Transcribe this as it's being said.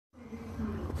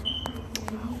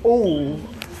Oh,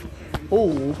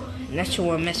 oh, that's your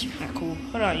one message. Not cool.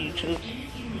 Hold on, YouTube.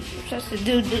 Supposed to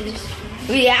do this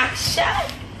reaction.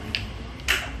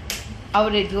 I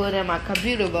would do it on my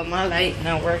computer, but my light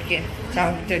not working. So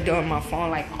I have to do it on my phone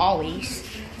like always.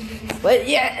 But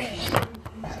yeah.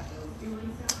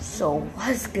 So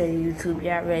what's good, YouTube?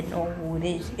 Y'all already know who it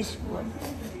is. It's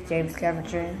James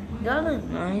Cavender. Y'all look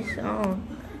nice. I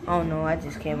don't know. I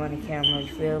just came on the camera. You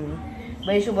feel me?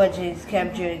 But it's your boy James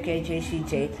Cavender,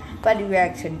 KJCJ. About to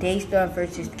react to DeStorm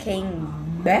versus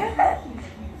KingBach.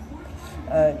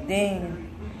 Then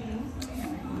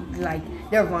like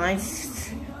their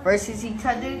lines versus each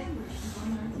other.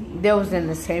 They was in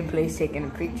the same place taking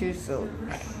the pictures. So,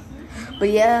 but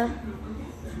yeah.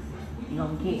 You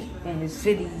gonna get in this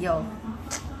video.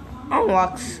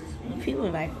 Unlocks people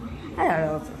like I don't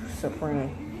know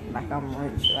Supreme, like I'm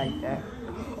rich like that.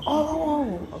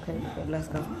 Oh, okay, let's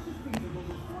go.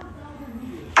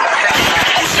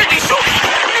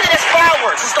 Nigga, that's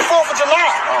fireworks. It's the 4th of July,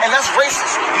 and that's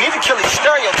racist. You need to kill these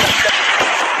stereotypes.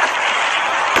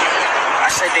 I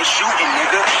said they shooting,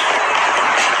 nigga.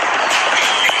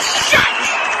 Shot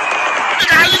me.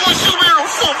 Nigga, how you gonna shoot me on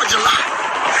the 4th of July?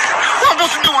 What am I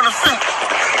supposed to do in the film?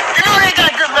 You know they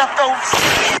got good leftovers.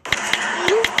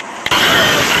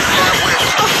 What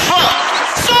the fuck?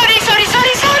 Sorry.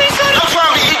 I'm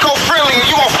trying to be eco-friendly and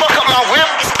you gonna fuck up my whip?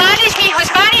 Spanish, mijo,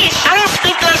 Spanish. I don't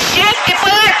speak that shit. Te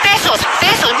puedo dar pesos,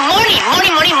 money.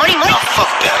 Nah, fuck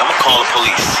that. I'm gonna call the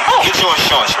police. Oh. Get your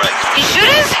insurance right.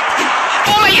 Insurance?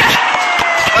 Oh my god.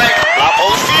 Like, la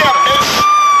policía, bitch.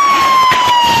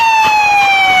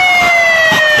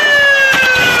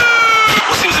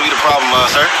 What seems to be the problem,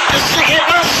 sir? This chick hit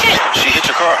my shit. She hit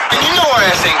your car. And you know her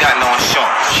ass ain't got no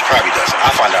insurance. She probably doesn't.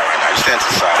 I'll find out right now. You stand to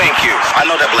the side. Thank you. I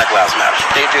know that Black Lives Matter.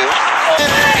 They do.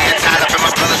 Tied up in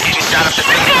my brothers getting shot up the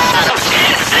face.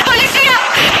 Policía.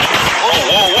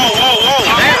 Whoa.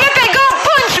 Me pegó,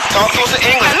 punch. Talk to us in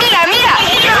English. Mira.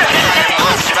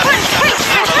 Punch.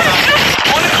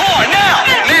 On the car, now.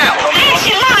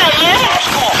 She lying, yeah?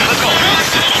 Come on, let's go.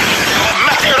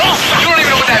 You don't even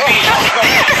know what that means.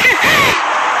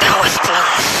 That was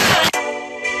close.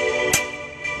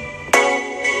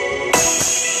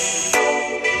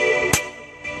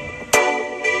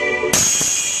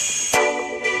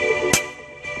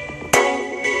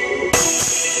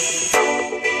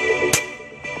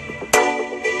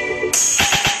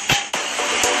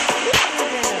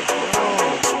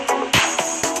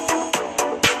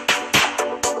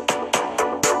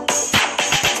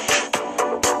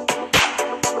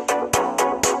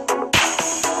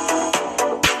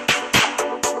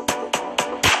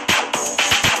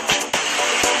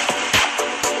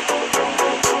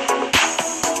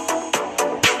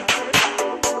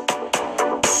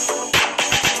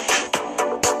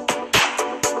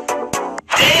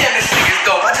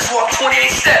 I just walked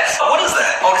 28 steps. What is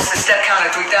that? Oh, this is the step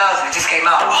counter 3000. It just came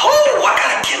out. Oh, I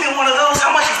gotta give me one of those.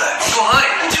 How much is that?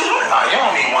 200. 200. Nah, you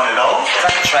don't need one of those.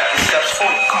 I can track your steps for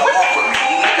you. Come on, walk with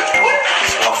me. What?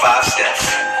 Just walk 5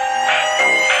 steps.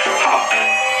 Come on.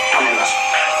 I mean,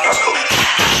 that's cool.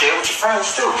 Share with your friends,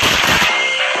 too.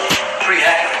 Pretty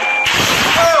happy.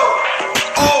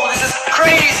 Oh, this is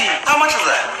crazy. How much is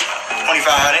that?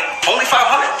 2,500. Only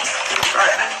 500?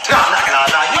 Right. No, I'm not gonna.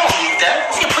 Nah, you don't need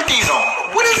that. You can put these on.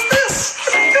 What is this?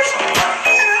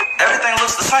 Everything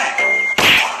looks the same.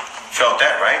 Felt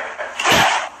that, right?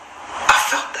 I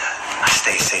felt that. I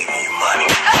stay saving you money.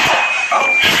 Oh.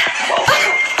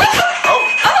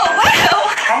 Wow.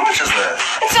 How much is that?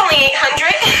 It's only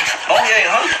 800. Only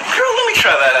 800? Girl, let me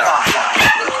try that out.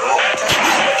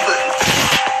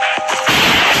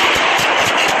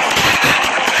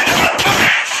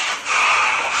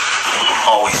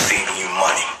 Always saving you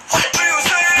money.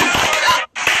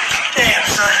 Damn,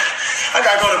 son. I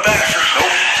gotta go to the bathroom.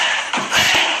 Nope.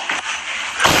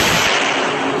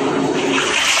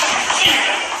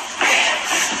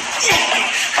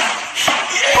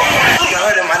 Look, it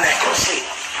hurting my neck. Go see.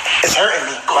 It's hurting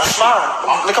me. My spine.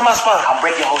 Look at my spine. I'll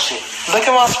break your whole shit. Look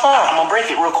at my spine. I'm gonna break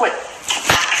it real quick.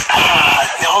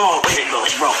 No, hold on. Wait.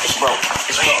 It's broke.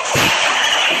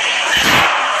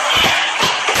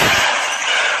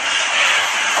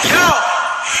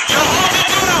 Yo, hold your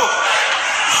doodle.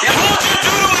 Hold your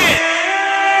doodle in.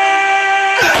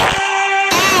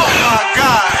 Oh my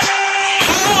gosh.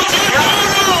 Hold your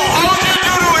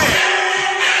doodle in.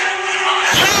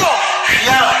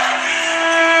 Yo.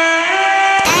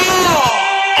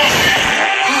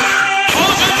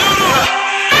 Hold your doodle.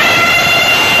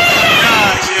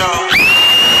 Gosh, yo.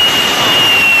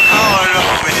 Oh no,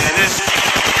 man. This.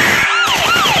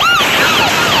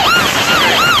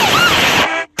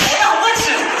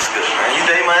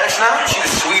 She the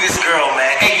sweetest girl,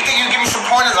 man. Hey,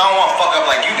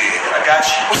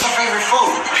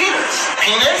 peanuts.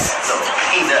 Peanuts? So,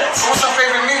 peanuts. What's her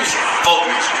favorite music? Folk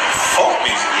music. Folk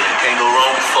music? Yeah, can't go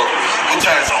wrong with folk music. Who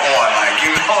turns her on, like, you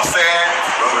know what I'm saying?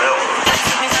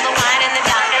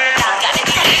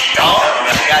 Oh,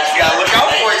 you gotta look out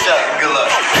for each other. Good luck.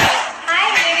 Hi,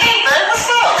 baby. Hey, what's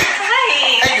up?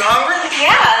 Hi. Hey, you hungry?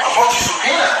 Yeah. I brought you some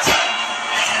peanuts.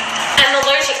 I'm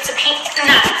allergic to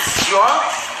peanuts. You are?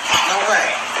 No way.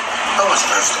 I was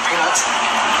allergic to peanuts.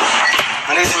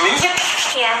 And there's some music?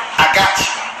 Yeah. I got you.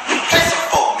 Play some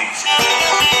folk music.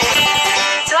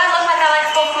 Do I look like I like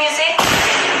folk music?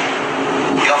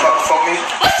 You don't fuck with folk music?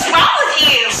 What's wrong with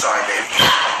you? Sorry, baby.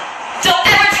 Don't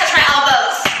ever touch my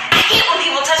elbows. I hate when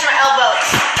people touch my elbows.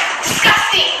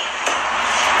 Disgusting.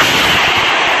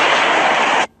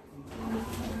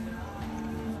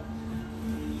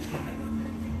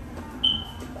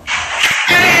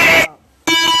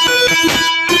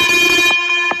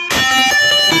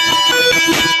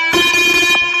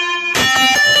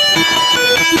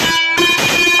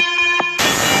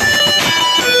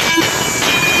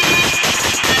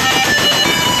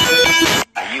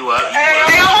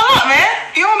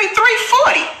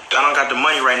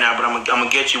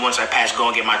 Get you once I pass go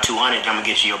and get my 200. I'm gonna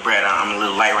get you your bread. I'm a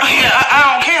little light right now. Yeah,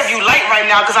 I don't care if you light right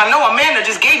now, because I know Amanda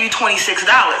just gave you $26,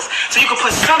 so you can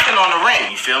put something on the ring.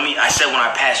 You feel me? I said when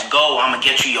I pass go, I'm gonna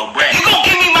get you your bread. You gonna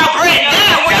give me my bread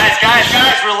now? Guys,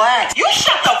 relax. You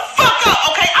shut the fuck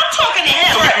up, okay? I'm talking to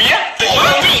him. Threat me, yeah?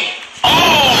 What? Me?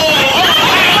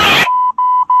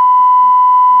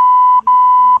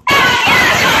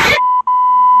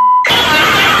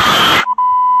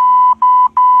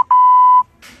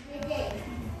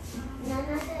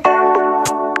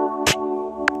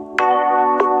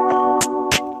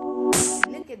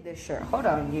 Shirt. Hold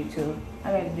on, YouTube.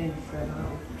 I gotta do this right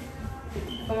now.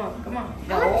 Come on.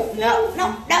 No,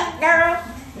 girl.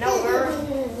 No, girl.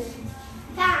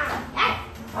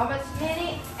 How much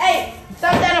minute? Hey,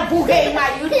 stop that a bouquet in my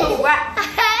YouTube, right?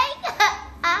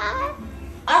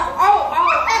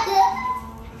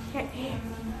 Here.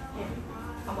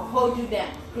 I'm gonna hold you down.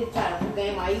 He's trying to bouquet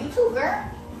in my YouTube, girl.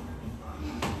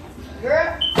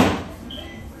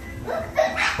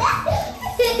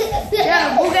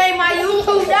 Yeah, bouquet my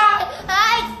YouTube dog.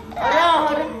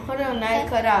 Hold on. Now it's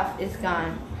cut off. It's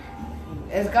gone.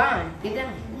 Get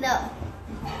down. No.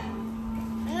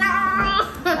 I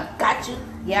got you.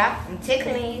 Yeah, I'm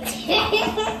tickling you.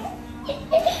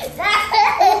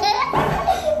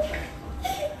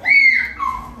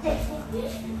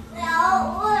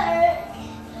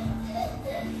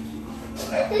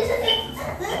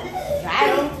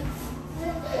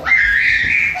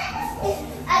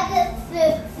 I can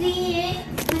see it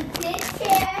with this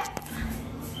chair.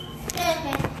 I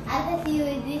can see you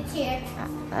with this chair.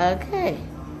 Okay.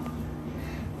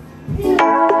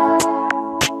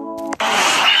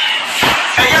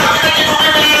 Hey, yo, you think you can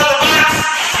bring me another box?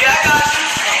 Yeah, I got you.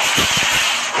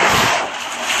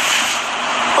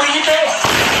 What are you doing?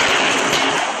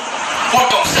 What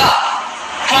don't stop?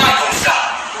 Flying don't stop.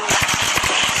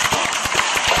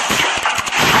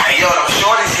 Hey, yo, them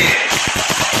shorties here.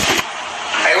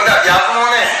 Hey, what up, y'all? Come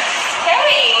on in.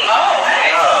 Hey. Oh,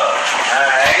 hey. All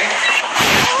right.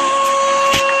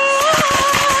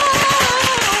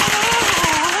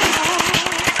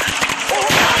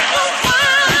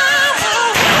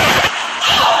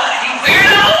 You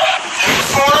weirdo.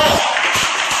 What's going on?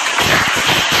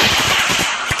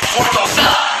 What don't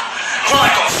stop?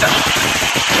 Flying don't stop.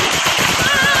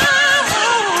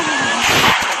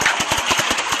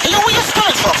 Hey, yo, where your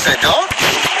stomach trucks at, dog?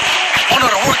 Oh no,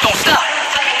 the work don't stop.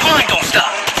 Flying don't stop.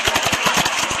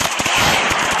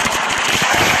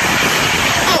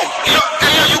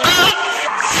 You good?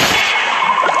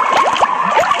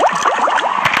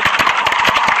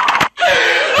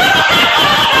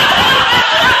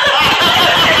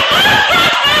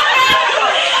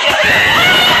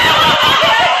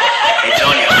 Hey,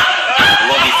 Tony, it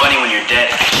won't be funny when you're dead.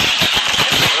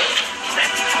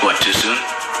 What, too soon?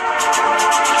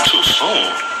 Too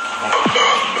soon?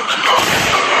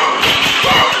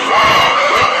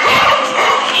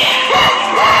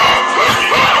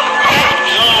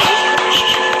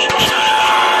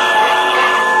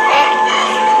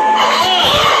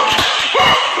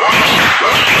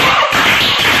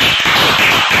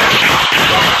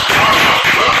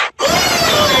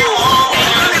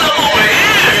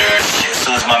 As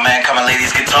soon as my man come and lay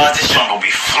these guitars, this joint gonna be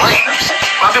flames.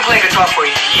 I've been playing guitar for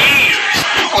years.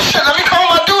 Well, shit, let me call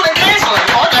my dude and cancel him.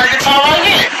 Oh, I got a guitar right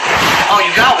here. Oh,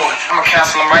 you got one? I'm gonna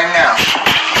cancel him right now.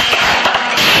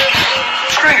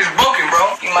 String is broken,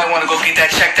 bro. You might want to go get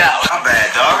that checked out. My bad,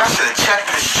 dog. I should have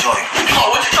checked this joint. Oh,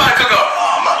 what you trying to cook up?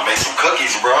 I'm about to make some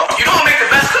cookies, bro. You don't make the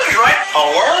best cookies, right? Oh,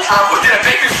 word? I put that in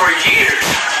bakery for years.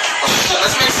 Well, shit,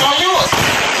 let's make some of yours.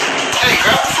 Hey,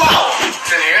 grab the flour.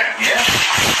 It's in here? Yeah.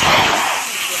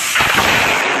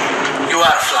 You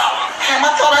out of flour. Damn,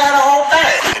 I thought I had a whole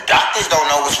bag. The doctors don't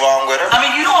know what's wrong with her. I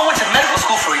mean, you know I went to medical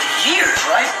school for years,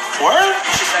 right? Word?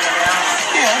 You should send it down.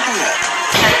 Yeah, I'll do that.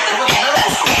 Hey, you went to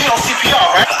medical school. You know CPR,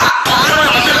 right? I don't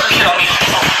have a medical kit on me.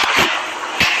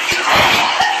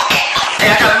 Hey,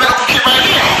 I got a medical kit right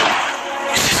here.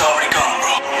 She's already gone,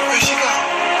 bro. Where'd she go?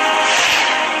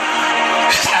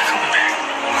 She's not coming back.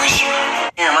 Where'd she go?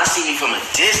 Damn, I see you from a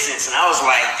distance, and I was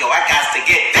like, yo, I got to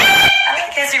get that. I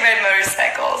guess you ride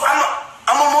motorcycles.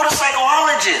 I'm a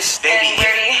motorcychologist. Baby, And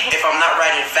where do you- if I'm not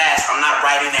riding fast, I'm not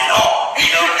riding at all. You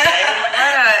know what I'm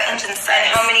saying? Engine size.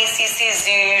 How many cc's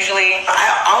do you usually?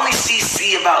 I only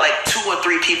CC about like 2 or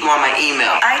 3 people on my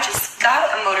email. I just got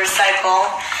a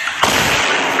motorcycle.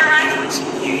 For a ride.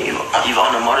 You've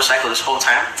owned a motorcycle this whole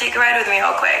time? Take a ride with me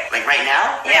real quick. Like right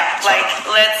now? Yeah, like,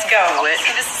 let's go. What?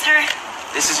 So this is her.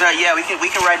 This is her. Yeah, we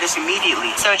can ride this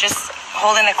immediately. So just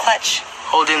hold in the clutch.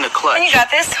 Hold in the clutch. And you got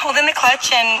this. Hold in the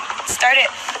clutch and start it.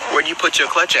 Where do you put your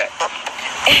clutch at?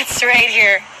 It's right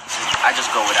here. I just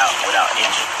go without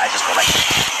engine. I just go like this.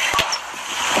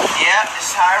 Yeah, this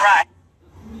is how I ride.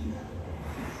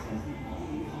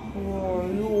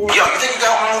 Yo, you think you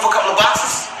can help me move a couple of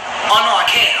boxes? Oh no, I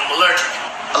can't. I'm allergic.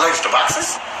 Allergic to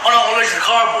boxes? Oh no, I'm allergic to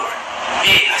cardboard.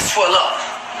 Yeah, I swell up.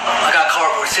 I got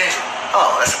cardboard syndrome.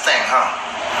 Oh, that's a thing, huh?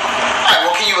 Alright,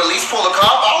 well, can you at least pull the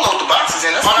car? I'll load the boxes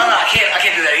in. That's Oh no, cool. I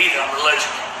can't do that either. I'm allergic.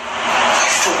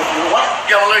 What?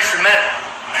 Yeah, I'm allergic to metal.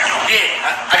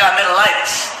 Yeah, I got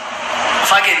metalitis.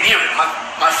 If I get near it,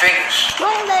 my fingers,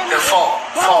 they'll fall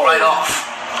right off.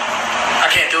 I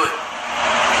can't do it.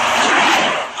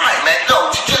 Alright, man,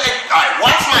 no, alright,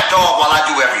 watch my dog while I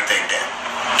do everything then.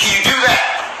 Can you do that?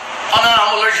 Oh no,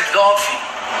 I'm allergic to dog feet.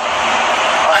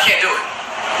 I can't do it.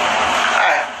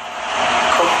 Alright.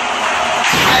 Cool.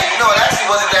 Hey, you know, it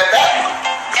actually wasn't that bad.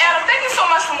 Adam, thank you so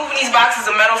much for moving these boxes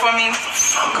of metal for me.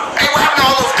 Hey, what happened to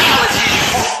all those allergies you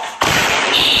put?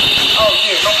 Oh,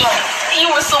 yeah, no problem. You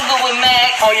were so good with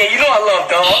Mac. Oh yeah, you know I love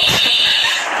dogs.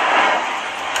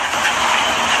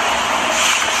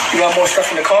 You got more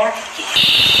stuff in the car?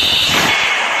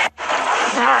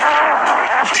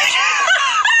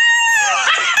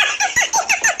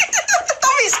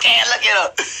 Don't be scared, look it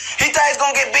up. He thought he was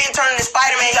gonna get bitten, turned into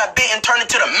Spider-Man. He got bitten, turned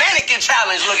into the mannequin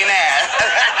challenge looking ass.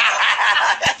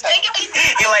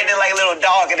 He like that like little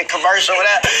dog in the commercial with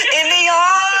that. In the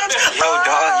arms. Yo,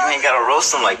 dog, you ain't gotta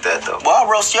roast him like that, though. Well, I'll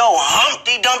roast your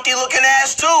Humpty Dumpty looking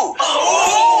ass too.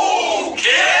 Oh,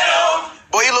 get him!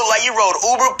 Boy, you look like you rode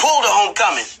Uber pool to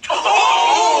homecoming.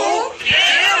 Oh, get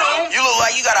him! You look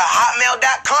like you got a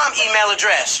hotmail.com email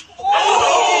address.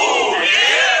 Oh, get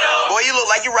him! Boy, you look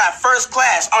like you ride first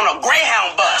class on a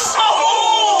Greyhound bus.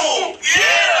 Oh, get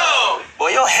him!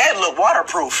 Boy, your head look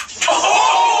waterproof.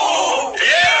 Oh, get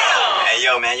him! Hey,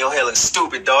 yo, man, your hair looks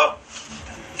stupid, dog.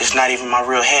 It's not even my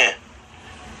real hair.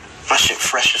 My shit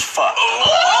fresh as fuck.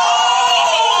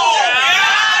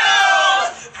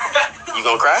 You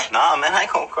gonna cry? Nah, man, I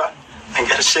ain't gonna cry. I ain't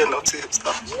gotta shed no tears,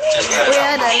 though.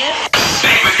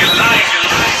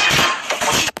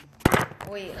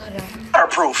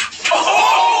 Waterproof.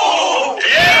 Oh,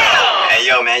 yeah! Hey,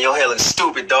 yo, man, your hair looks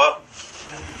stupid, dog.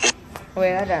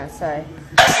 Wait, hold on, sorry.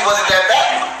 Actually, wasn't that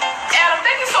bad. Adam,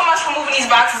 thank you so much for moving these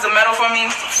boxes of metal for me.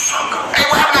 Hey,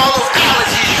 what happened to all those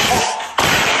allergies you put?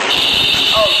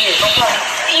 Oh, yeah, no problem.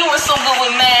 You were so good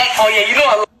with Mac. Oh yeah, you know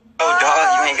I love. Yo,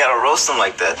 dog, you ain't gotta roast him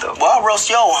like that, though. Well, I'll roast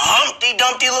your Humpty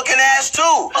Dumpty looking ass too.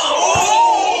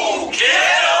 Oh, get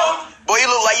him! Boy, you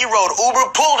look like you rode Uber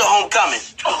pool to homecoming.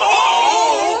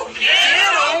 Oh, get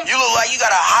him! You look like you got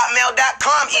a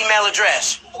hotmail.com email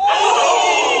address.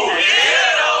 Oh, get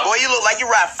him! Boy, you look like you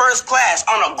ride first class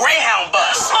on a Greyhound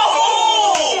bus.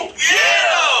 Oh, get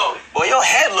him! Boy, your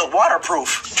head look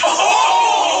waterproof.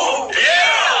 Oh, get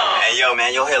him! Hey, yo,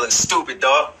 man, your hair looks stupid,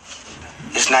 dog.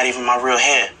 It's not even my real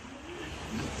hair.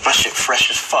 My shit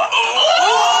fresh as fuck.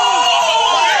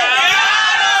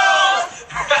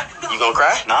 You gonna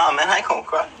cry? Nah, man, I ain't gonna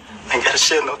cry. I ain't gotta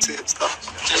shed no tears, though.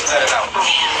 Just let it out. What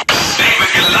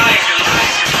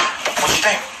you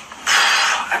think?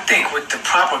 I think with the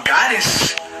proper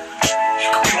guidance, you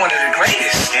could be one of the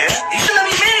greatest. Yeah? You should let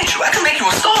me manage you. I can make you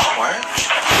a star. What?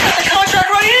 I got the contract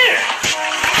right here.